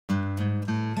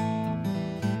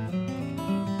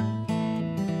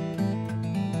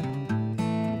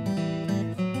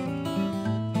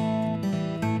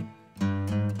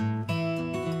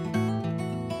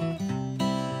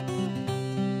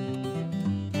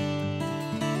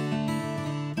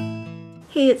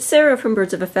Hey, it's Sarah from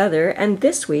Birds of a Feather, and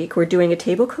this week we're doing a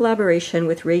table collaboration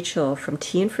with Rachel from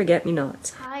Tea and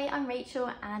Forget-Me-Nots. Hi, I'm Rachel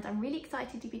and I'm really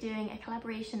excited to be doing a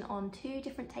collaboration on 2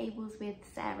 different tables with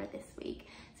Sarah this week.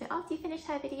 So after you finish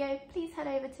her video, please head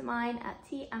over to mine at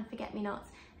Tea and Forget-Me-Nots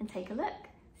and take a look.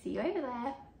 See you over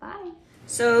there. Bye.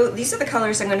 So these are the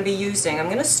colors I'm going to be using. I'm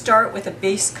going to start with a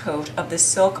base coat of the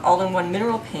Silk All-in-One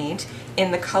Mineral Paint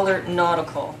in the color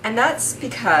Nautical. And that's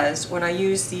because when I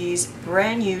use these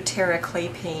brand new Terra clay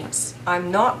paints,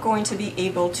 I'm not going to be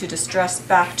able to distress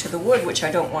back to the wood, which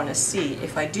I don't want to see.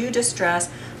 If I do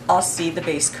distress, I'll see the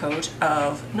base coat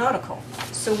of Nautical.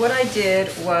 So what I did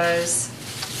was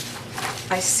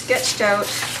I sketched out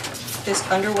this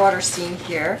underwater scene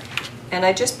here, and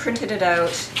I just printed it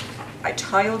out. I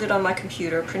tiled it on my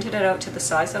computer, printed it out to the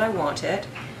size that I want it,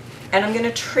 and I'm going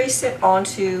to trace it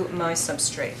onto my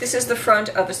substrate. This is the front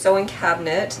of a sewing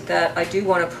cabinet that I do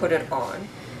want to put it on.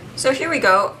 So here we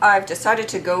go. I've decided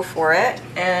to go for it,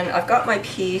 and I've got my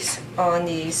piece on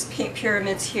these paint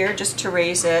pyramids here just to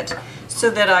raise it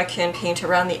so that I can paint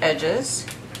around the edges.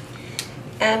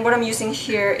 And what I'm using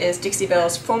here is Dixie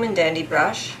Belle's Foam and Dandy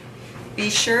brush. Be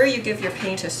sure you give your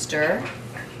paint a stir.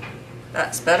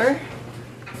 That's better.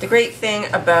 The great thing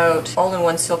about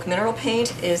all-in-one silk mineral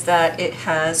paint is that it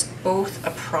has both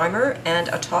a primer and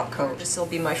a top coat. This will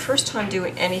be my first time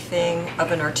doing anything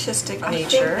of an artistic nature. I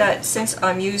think that since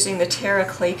I'm using the Terra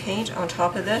clay paint on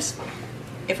top of this,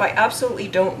 if I absolutely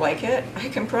don't like it, I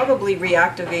can probably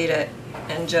reactivate it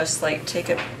and just like take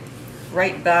it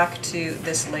right back to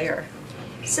this layer.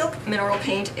 Silk mineral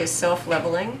paint is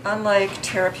self-leveling. Unlike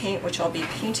Terra paint, which I'll be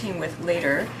painting with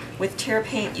later, with Terra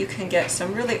paint you can get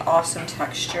some really awesome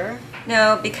texture.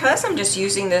 Now, because I'm just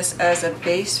using this as a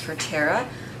base for Terra,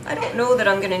 I don't know that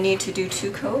I'm going to need to do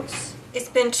 2 coats. It's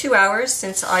been 2 hours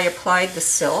since I applied the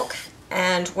silk,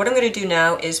 and what I'm going to do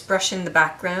now is brush in the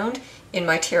background in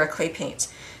my Terra clay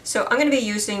paints. So I'm going to be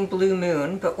using Blue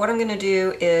Moon, but what I'm going to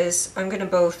do is I'm going to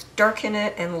both darken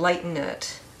it and lighten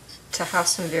it to have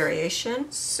some variation.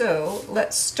 So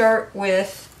let's start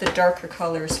with the darker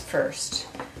colors first.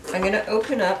 I'm going to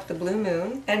open up the Blue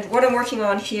Moon, and what I'm working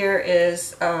on here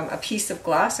is a piece of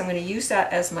glass. I'm going to use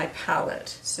that as my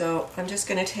palette. So I'm just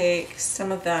going to take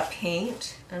some of that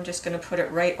paint, I'm just going to put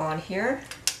it right on here.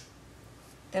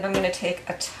 Then I'm going to take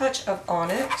a touch of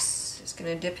onyx, just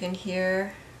going to dip in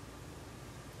here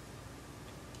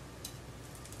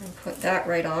and put that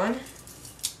right on.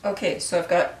 Okay, so I've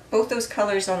got both those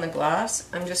colors on the glass.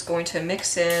 I'm just going to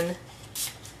mix in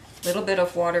a little bit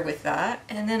of water with that,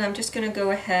 and then I'm just going to go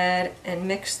ahead and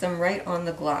mix them right on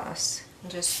the glass. I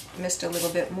just missed a little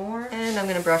bit more, and I'm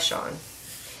going to brush on.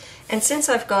 And since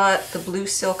I've got the blue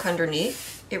silk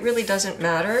underneath, it really doesn't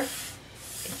matter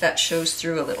if that shows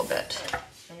through a little bit.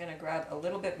 I'm going to grab a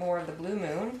little bit more of the Blue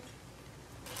Moon.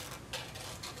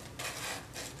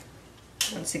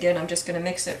 Once again, I'm just going to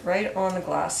mix it right on the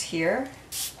glass here.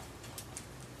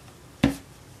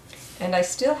 And I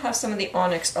still have some of the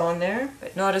onyx on there,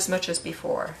 but not as much as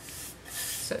before.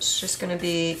 So it's just going to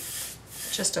be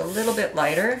just a little bit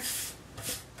lighter.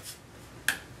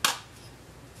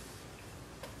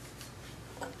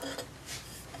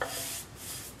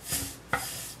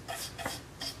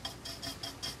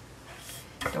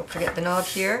 Don't forget the knob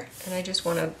here, and I just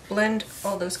want to blend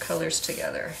all those colors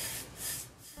together.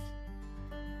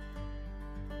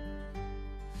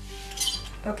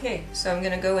 Okay, so I'm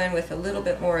going to go in with a little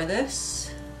bit more of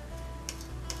this.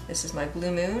 This is my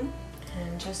Blue Moon,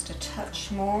 and just a touch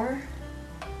more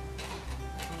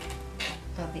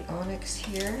of the onyx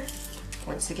here.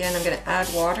 Once again, I'm going to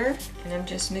add water, and I'm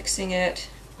just mixing it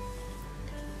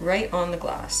right on the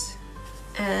glass.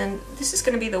 And this is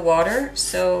going to be the water,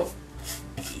 so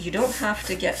you don't have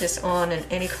to get this on in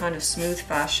any kind of smooth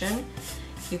fashion.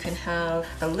 You can have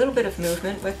a little bit of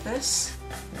movement with this.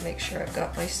 Make sure I've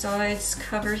got my sides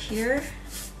covered here.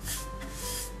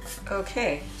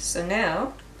 Okay, so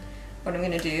now what I'm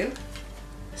going to do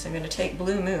is I'm going to take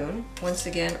Blue Moon once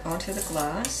again onto the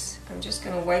glass. I'm just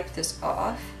going to wipe this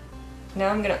off. Now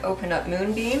I'm going to open up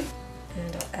Moonbeam,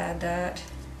 and I'll add that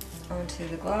onto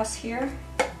the glass here.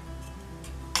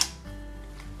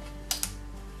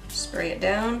 Spray it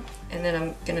down, and then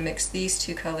I'm going to mix these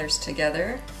 2 colors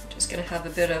together. Just going to have a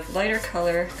bit of lighter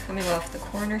color coming off the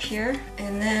corner here,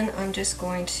 and then I'm just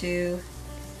going to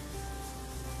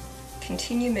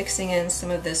continue mixing in some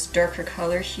of this darker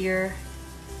color here.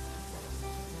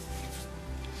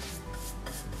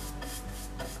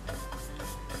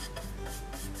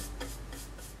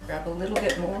 Grab a little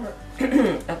bit more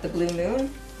of the Blue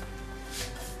Moon.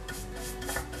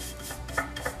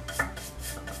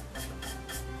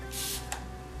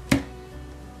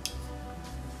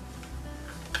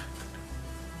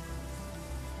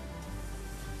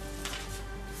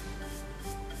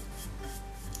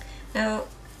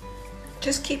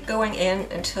 Just keep going in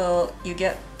until you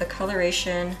get the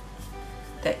coloration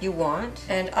that you want.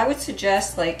 And I would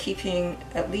suggest like keeping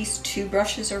at least 2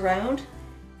 brushes around.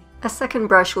 A second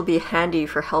brush will be handy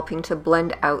for helping to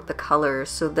blend out the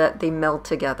colors so that they meld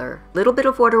together. A little bit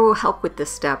of water will help with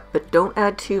this step, but don't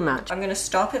add too much. I'm going to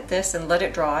stop at this and let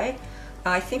it dry.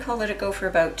 I think I'll let it go for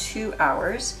about 2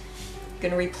 hours. I'm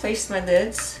going to replace my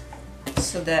lids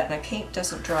so that my paint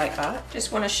doesn't dry up.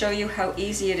 Just want to show you how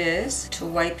easy it is to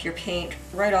wipe your paint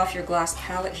right off your glass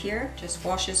palette here. Just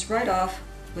washes right off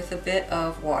with a bit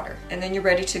of water, and then you're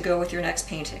ready to go with your next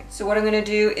painting. So what I'm going to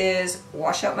do is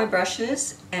wash out my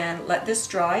brushes and let this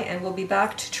dry, and we'll be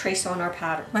back to trace on our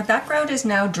pattern. My background is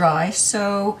now dry,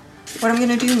 so what I'm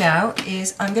going to do now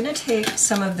is I'm going to take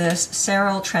some of this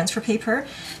Ceril transfer paper,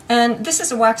 and this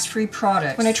is a wax-free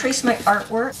product. When I trace my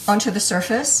artwork onto the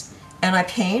surface and I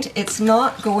paint, it's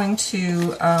not going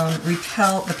to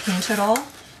repel the paint at all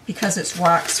because it's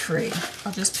wax-free.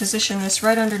 I'll just position this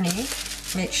right underneath.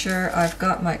 Make sure I've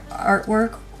got my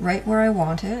artwork right where I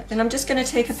want it. And I'm just going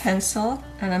to take a pencil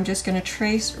and I'm just going to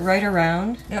trace right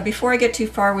around. Now before I get too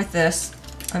far with this,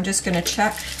 I'm just going to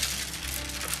check,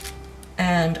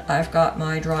 and I've got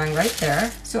my drawing right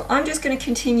there. So I'm just going to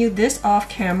continue this off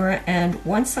camera, and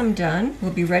once I'm done,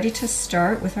 we'll be ready to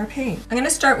start with our paint. I'm going to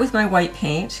start with my white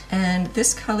paint, and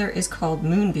this color is called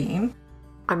Moonbeam.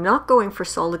 I'm not going for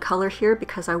solid color here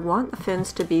because I want the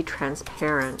fins to be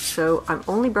transparent, so I'm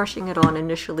only brushing it on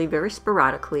initially very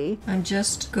sporadically. I'm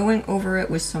just going over it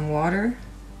with some water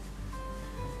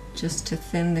just to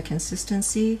thin the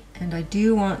consistency, and I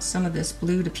do want some of this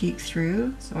blue to peek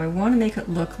through, so I want to make it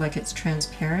look like it's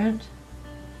transparent.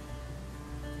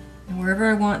 And wherever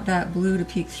I want that blue to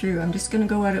peek through, I'm just going to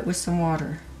go at it with some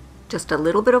water. Just a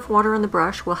little bit of water on the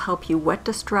brush will help you wet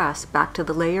distress back to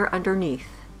the layer underneath.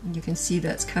 You can see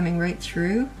that's coming right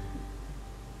through.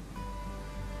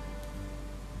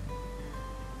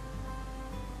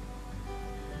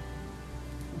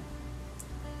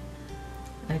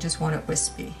 I just want it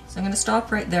wispy. So I'm going to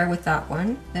stop right there with that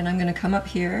one. Then I'm going to come up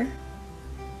here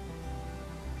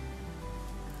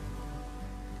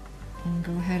and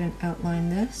go ahead and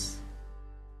outline this.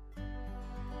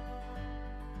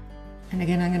 And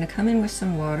again, I'm going to come in with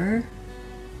some water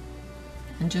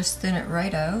and just thin it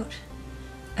right out.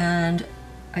 And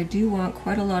I do want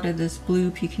quite a lot of this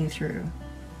blue peeking through.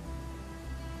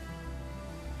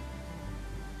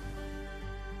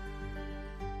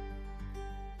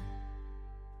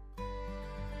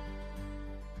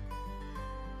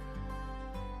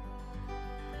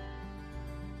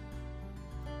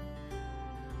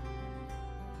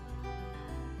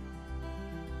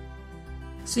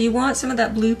 So you want some of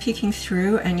that blue peeking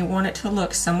through, and you want it to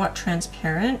look somewhat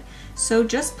transparent, so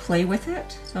just play with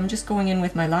it. So I'm just going in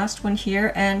with my last one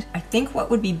here, and I think what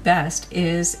would be best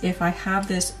is if I have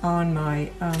this on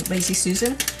my Lazy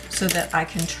Susan so that I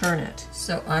can turn it.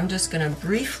 So I'm just going to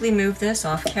briefly move this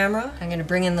off camera. I'm going to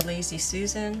bring in the Lazy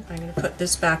Susan. I'm going to put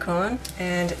this back on,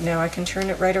 and now I can turn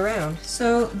it right around.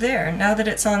 So there, now that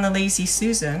it's on the Lazy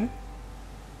Susan,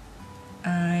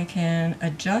 I can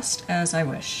adjust as I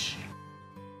wish.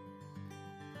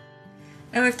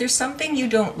 Now if there's something you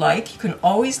don't like, you can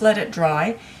always let it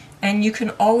dry, and you can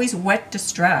always wet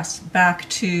distress back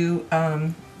to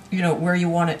where you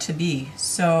want it to be.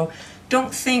 So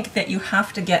don't think that you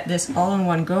have to get this all in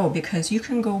one go, because you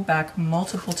can go back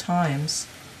multiple times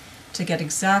to get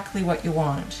exactly what you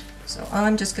want. So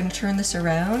I'm just going to turn this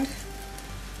around,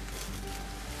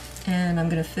 and I'm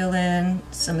going to fill in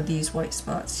some of these white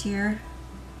spots here.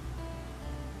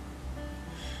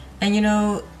 And you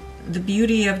know, the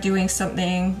beauty of doing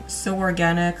something so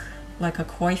organic like a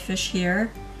koi fish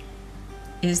here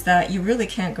is that you really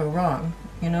can't go wrong.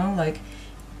 You know, like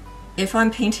if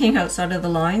I'm painting outside of the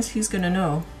lines, who's gonna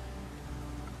know?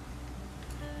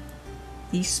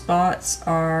 These spots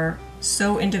are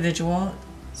so individual,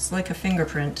 it's like a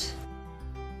fingerprint.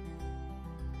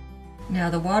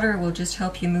 Now the water will just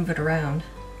help you move it around,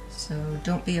 so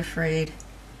don't be afraid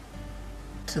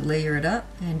to layer it up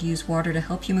and use water to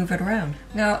help you move it around.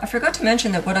 Now I forgot to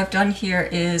mention that what I've done here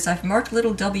is I've marked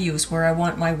little W's where I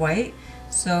want my white,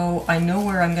 so I know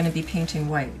where I'm going to be painting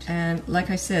white. And like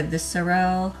I said, this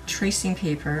Ceril tracing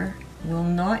paper will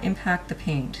not impact the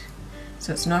paint,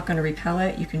 so it's not going to repel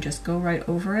it. You can just go right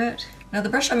over it. Now the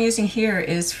brush I'm using here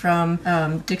is from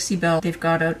Dixie Belle. They've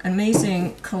got an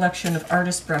amazing collection of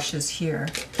artist brushes here.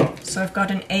 So I've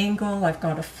got an angle, I've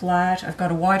got a flat, I've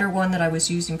got a wider one that I was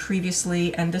using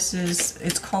previously, and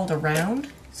it's called a round.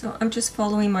 So I'm just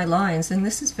following my lines, and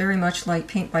this is very much like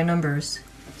paint by numbers.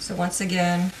 So once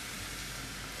again,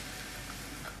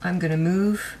 I'm going to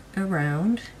move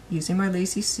around using my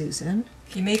Lazy Susan.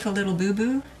 If you make a little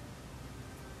boo-boo,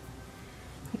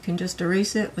 can just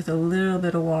erase it with a little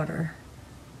bit of water.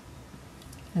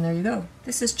 And there you go.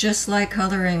 This is just like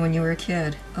coloring when you were a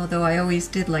kid, although I always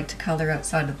did like to color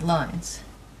outside of the lines.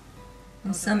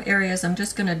 In some areas I'm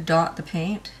just going to dot the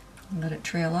paint and let it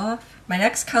trail off. My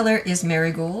next color is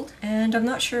Marigold, and I'm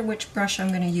not sure which brush I'm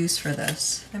going to use for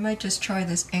this. I might just try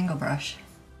this angle brush.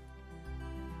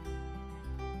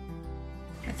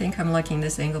 I think I'm liking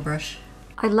this angle brush.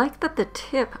 I like that the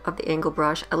tip of the angle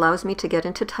brush allows me to get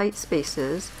into tight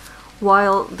spaces,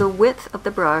 while the width of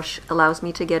the brush allows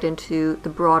me to get into the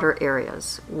broader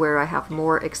areas where I have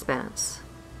more expanse.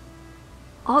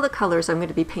 All the colors I'm going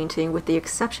to be painting, with the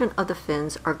exception of the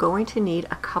fins, are going to need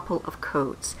a couple of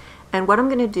coats. And what I'm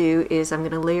going to do is I'm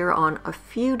going to layer on a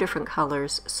few different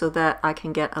colors so that I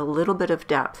can get a little bit of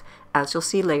depth, as you'll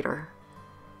see later.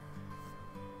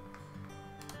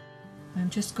 I'm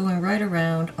just going right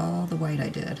around all the white I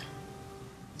did.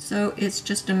 So it's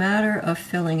just a matter of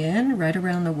filling in right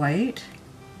around the white.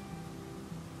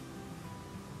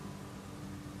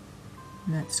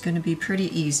 And that's going to be pretty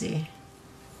easy.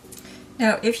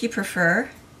 Now, if you prefer,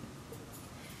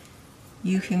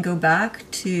 you can go back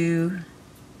to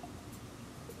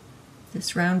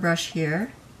this round brush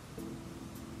here.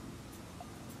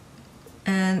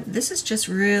 And this is just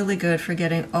really good for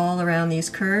getting all around these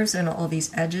curves and all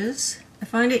these edges. I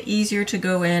find it easier to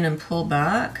go in and pull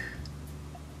back.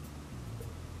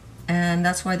 And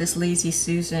that's why this Lazy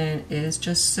Susan is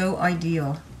just so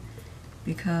ideal,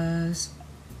 because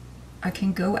I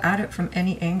can go at it from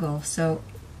any angle. So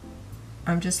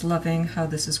I'm just loving how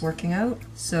this is working out.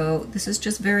 So this is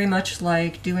just very much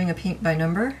like doing a paint by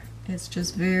number. It's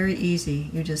just very easy.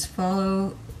 You just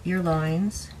follow your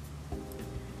lines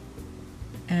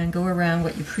and go around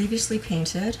what you previously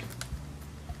painted.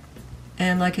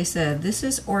 And like I said, this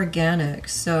is organic,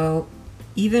 so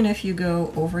even if you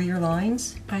go over your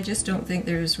lines, I just don't think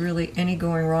there's really any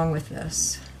going wrong with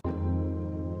this.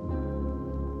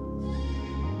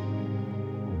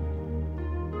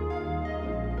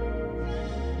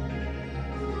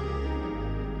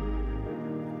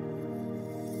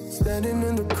 Standing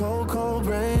in the cold, cold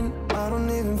rain, I don't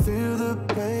even feel the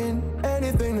pain.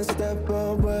 Anything to step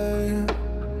away,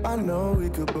 I know we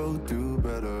could both do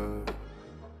better.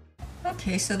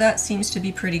 Okay, so that seems to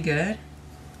be pretty good.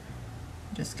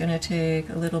 I'm just going to take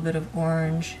a little bit of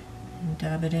orange and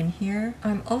dab it in here.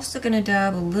 I'm also going to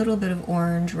dab a little bit of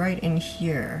orange right in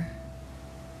here.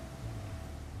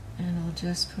 And I'll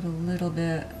just put a little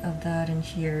bit of that in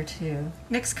here too.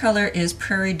 Next color is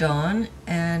Prairie Dawn,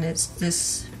 and it's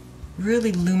this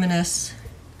really luminous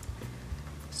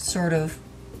sort of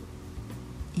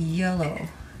yellow,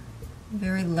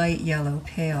 very light yellow,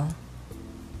 pale.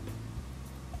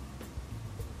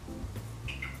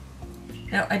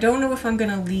 Now, I don't know if I'm going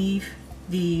to leave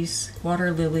these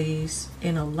water lilies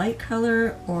in a light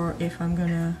color or if I'm going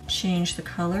to change the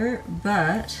color,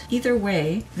 but either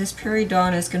way, this Prairie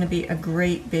Dawn is going to be a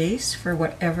great base for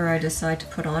whatever I decide to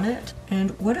put on it.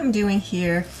 And what I'm doing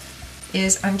here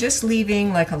is I'm just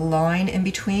leaving like a line in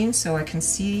between so I can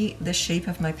see the shape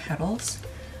of my petals.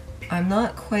 I'm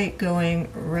not quite going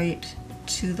right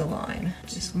to the line,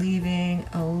 just leaving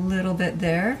a little bit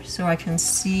there so I can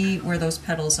see where those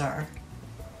petals are.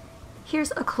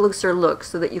 Here's a closer look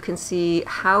so that you can see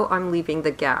how I'm leaving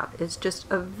the gap. It's just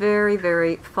a very,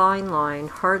 very fine line,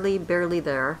 hardly, barely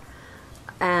there.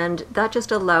 And that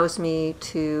just allows me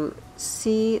to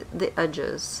see the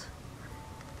edges.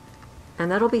 And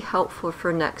that'll be helpful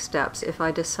for next steps if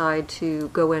I decide to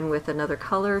go in with another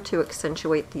color to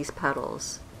accentuate these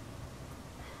petals.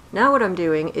 Now what I'm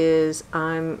doing is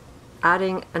I'm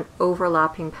adding an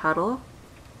overlapping petal.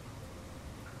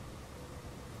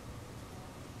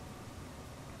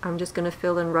 I'm just going to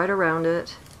fill in right around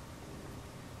it.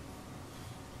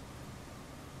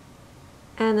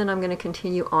 And then I'm going to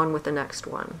continue on with the next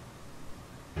one.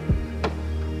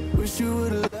 Wish you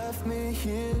would have left me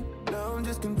here. Now I'm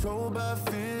just controlled by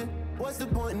fear. What's the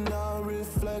point in our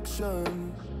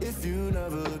reflection if you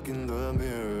never look in the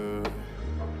mirror?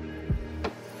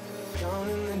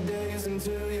 Counting the days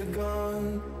until you're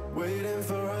gone, waiting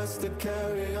for us to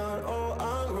carry on. Oh,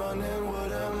 I'm running,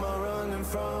 what am I running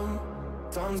from?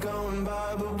 Time's going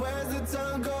by, but where's the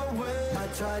time going? I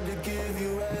tried to give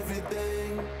you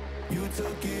everything. You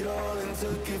took it all and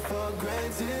took it for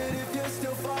granted. If you're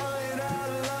still falling out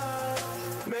of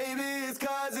love, maybe it's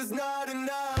 'cause it's not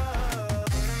enough.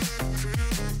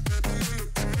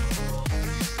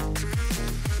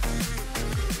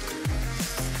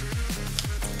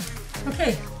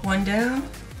 Okay, one down,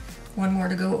 one more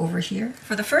to go over here.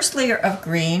 For the first layer of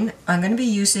green, I'm going to be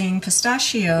using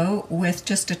Pistachio with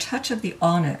just a touch of the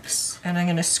onyx, and I'm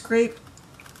going to scrape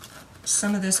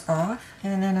some of this off,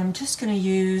 and then I'm just going to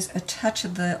use a touch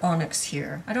of the onyx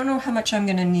here. I don't know how much I'm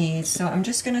going to need, so I'm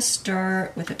just going to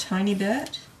start with a tiny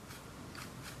bit.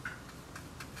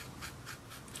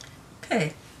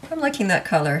 Okay, I'm liking that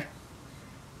color.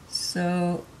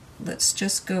 So let's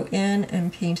just go in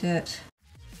and paint it.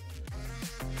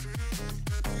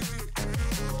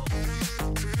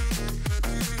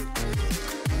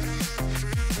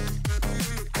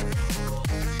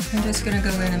 I'm just going to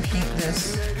go in and paint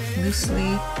this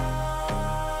loosely.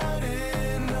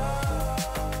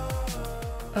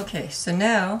 Okay, so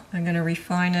now I'm going to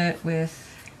refine it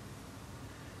with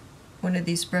one of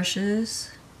these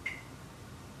brushes.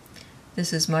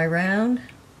 This is my round.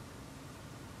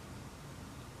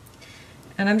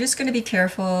 And I'm just going to be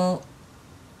careful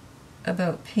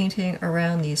about painting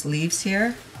around these leaves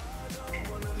here.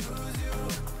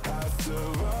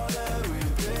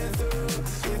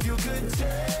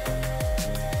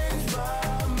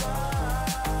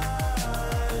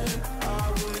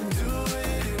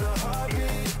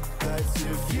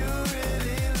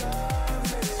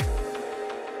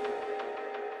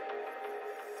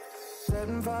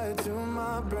 Setting fire to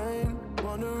my brain,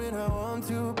 wondering how I'm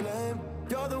to blame.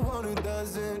 You're the one who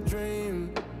doesn't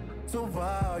dream, so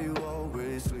why are you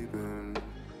always sleeping?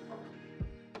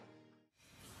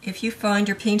 If you find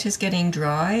your paint is getting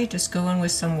dry, just go in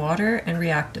with some water and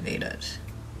reactivate it.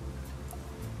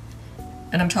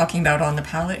 And I'm talking about on the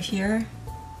palette here.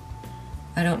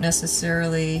 I don't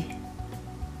necessarily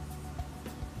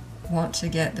want to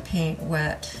get the paint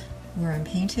wet where I'm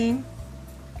painting,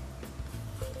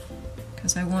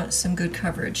 because I want some good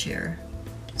coverage here.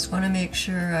 Just want to make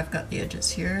sure I've got the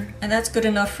edges here. And that's good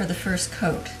enough for the first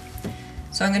coat.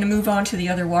 So I'm going to move on to the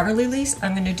other water lilies.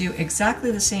 I'm going to do exactly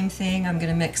the same thing. I'm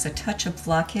going to mix a touch of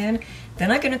black in.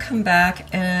 Then I'm going to come back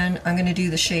and I'm going to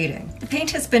do the shading. The paint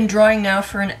has been drying now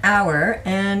for an hour,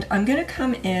 and I'm going to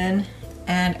come in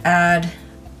and add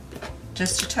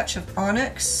just a touch of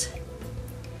onyx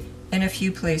in a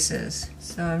few places.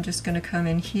 So I'm just going to come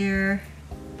in here.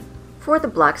 For the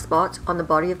black spots on the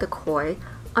body of the koi,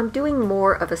 I'm doing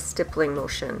more of a stippling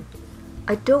motion.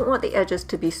 I don't want the edges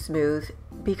to be smooth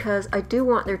because I do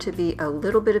want there to be a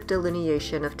little bit of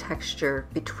delineation of texture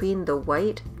between the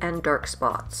white and dark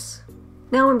spots.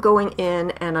 Now I'm going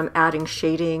in and I'm adding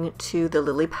shading to the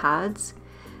lily pads.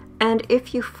 And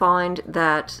if you find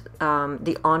that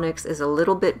the onyx is a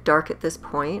little bit dark at this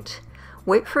point,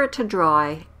 wait for it to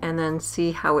dry and then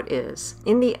see how it is.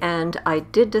 In the end, I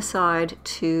did decide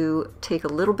to take a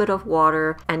little bit of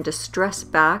water and distress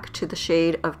back to the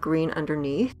shade of green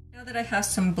underneath. Now that I have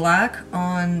some black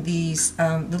on these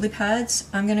lily pads,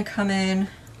 I'm going to come in,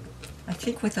 I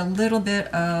think, with a little bit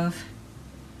of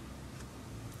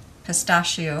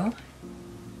pistachio,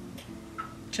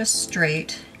 just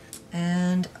straight,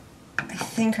 and I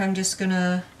think I'm just going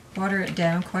to water it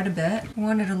down quite a bit. I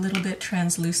want it a little bit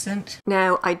translucent.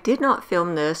 Now, I did not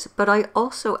film this, but I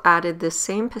also added this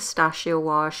same pistachio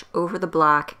wash over the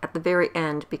black at the very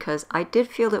end because I did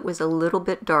feel it was a little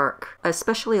bit dark,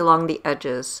 especially along the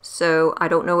edges. So I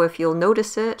don't know if you'll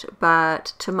notice it,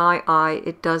 but to my eye,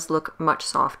 it does look much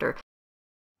softer.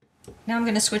 Now I'm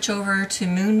going to switch over to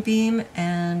Moonbeam,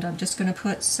 and I'm just going to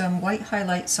put some white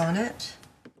highlights on it.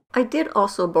 I did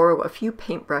also borrow a few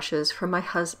paintbrushes from my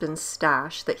husband's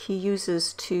stash that he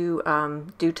uses to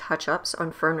do touch-ups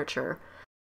on furniture.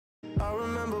 I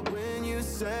remember when you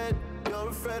said you're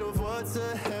afraid of what's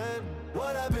ahead.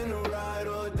 What happened to ride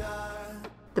or die?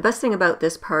 The best thing about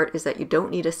this part is that you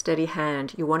don't need a steady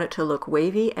hand. You want it to look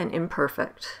wavy and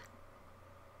imperfect.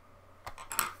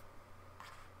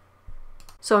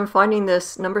 So I'm finding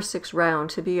this number 6 round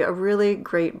to be a really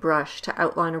great brush to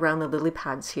outline around the lily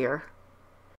pads here.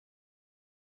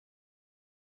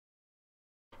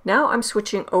 Now I'm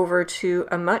switching over to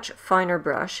a much finer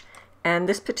brush, and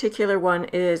this particular one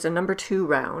is a number 2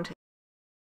 round.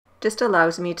 Just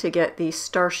allows me to get these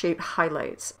star-shaped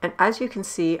highlights, and as you can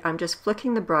see, I'm just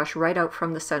flicking the brush right out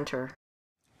from the center.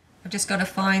 I've just got a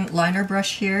fine liner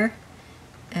brush here,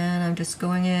 and I'm just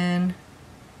going in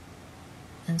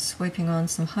and swiping on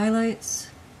some highlights.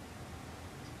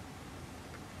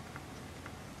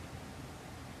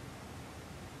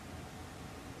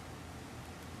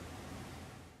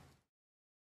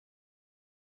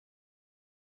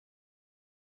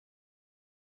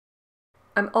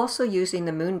 I'm also using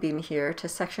the Moonbeam here to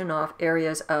section off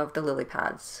areas of the lily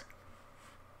pads.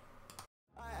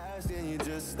 I asked and you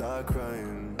just start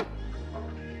crying.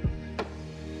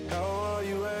 How are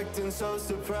you acting so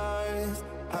surprised?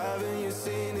 Haven't you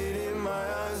seen it in my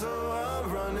eyes? Oh,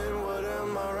 I'm running, what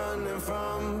am I running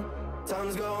from?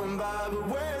 Time's going by, but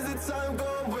where's the time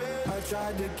going? I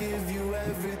tried to give you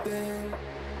everything,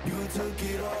 You took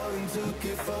it all and took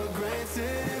it for granted.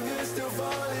 If you're still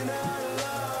falling out of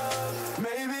love,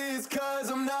 maybe it's 'cause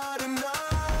I'm not enough.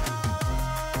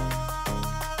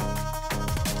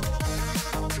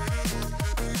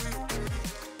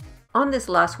 On this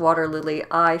last water lily,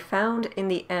 I found in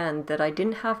the end that I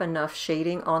didn't have enough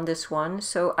shading on this one,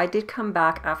 so I did come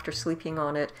back after sleeping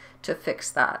on it to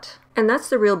fix that. And that's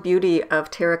the real beauty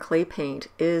of Terra clay paint,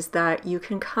 is that you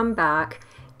can come back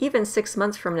even 6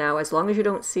 months from now. As long as you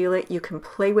don't seal it, you can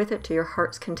play with it to your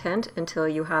heart's content until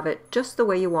you have it just the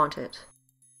way you want it.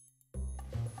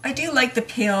 I do like the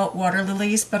pale water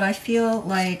lilies, but I feel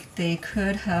like they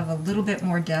could have a little bit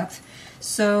more depth.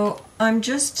 So I'm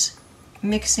just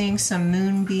mixing some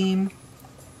moonbeam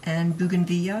and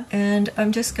bougainvillea, and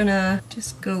I'm just gonna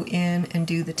go in and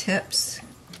do the tips.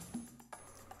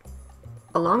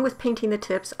 Along with painting the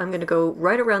tips, I'm gonna go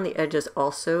right around the edges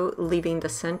also, leaving the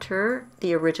center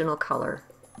the original color.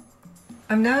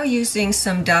 I'm now using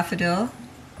some daffodil.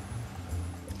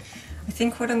 I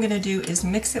think what I'm gonna do is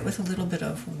mix it with a little bit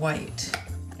of white,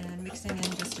 and mixing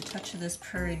in just a touch of this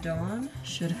Prairie Dawn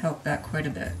should help that quite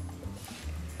a bit.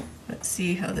 Let's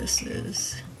see how this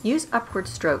is. Use upward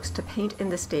strokes to paint in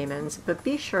the stamens, but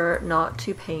be sure not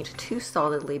to paint too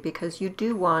solidly because you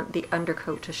do want the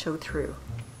undercoat to show through.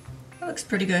 That looks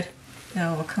pretty good.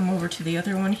 Now we'll come over to the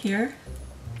other one here.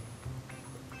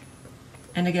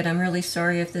 And again, I'm really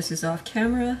sorry if this is off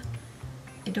camera.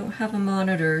 I don't have a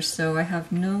monitor, so I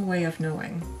have no way of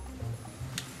knowing.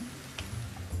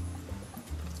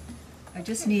 I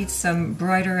just need some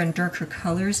brighter and darker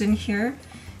colors in here,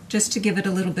 just to give it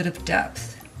a little bit of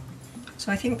depth.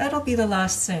 So I think that'll be the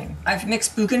last thing. I've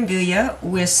mixed bougainvillea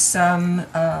with some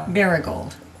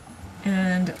marigold,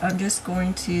 and I'm just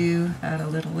going to add a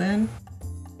little in.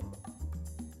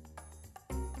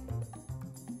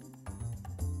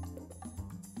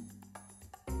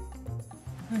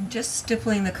 I'm just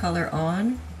stippling the color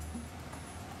on.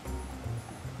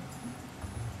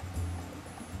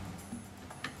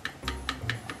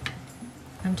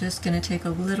 I'm just going to take a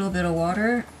little bit of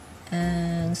water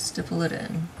and stipple it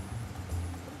in.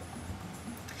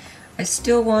 I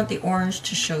still want the orange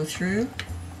to show through.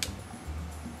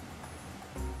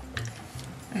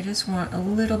 I just want a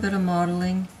little bit of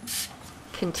modeling.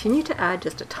 Continue to add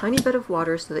just a tiny bit of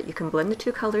water so that you can blend the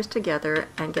two colors together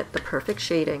and get the perfect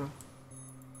shading.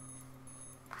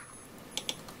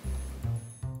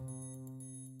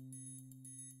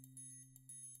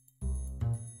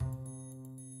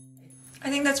 I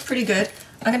think that's pretty good.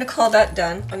 I'm going to call that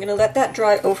done. I'm going to let that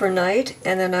dry overnight,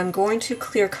 and then I'm going to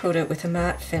clear coat it with a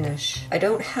matte finish. I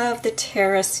don't have the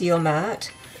Terra Seal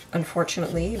matte,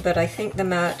 unfortunately, but I think the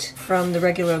matte from the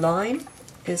regular line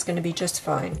is going to be just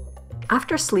fine.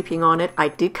 After sleeping on it, I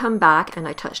did come back and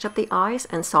I touched up the eyes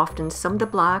and softened some of the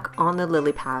black on the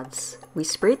lily pads. We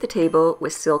sprayed the table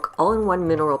with Silk All-in-One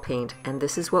Mineral Paint, and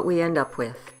this is what we end up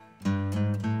with.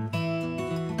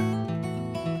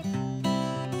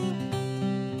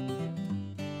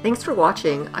 Thanks for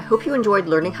watching. I hope you enjoyed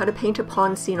learning how to paint a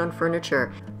pond scene on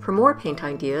furniture. For more paint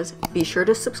ideas, be sure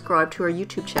to subscribe to our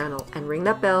YouTube channel and ring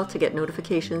that bell to get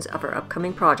notifications of our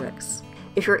upcoming projects.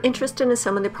 If you're interested in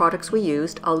some of the products we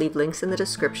used, I'll leave links in the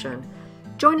description.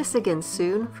 Join us again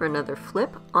soon for another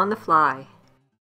flip on the fly.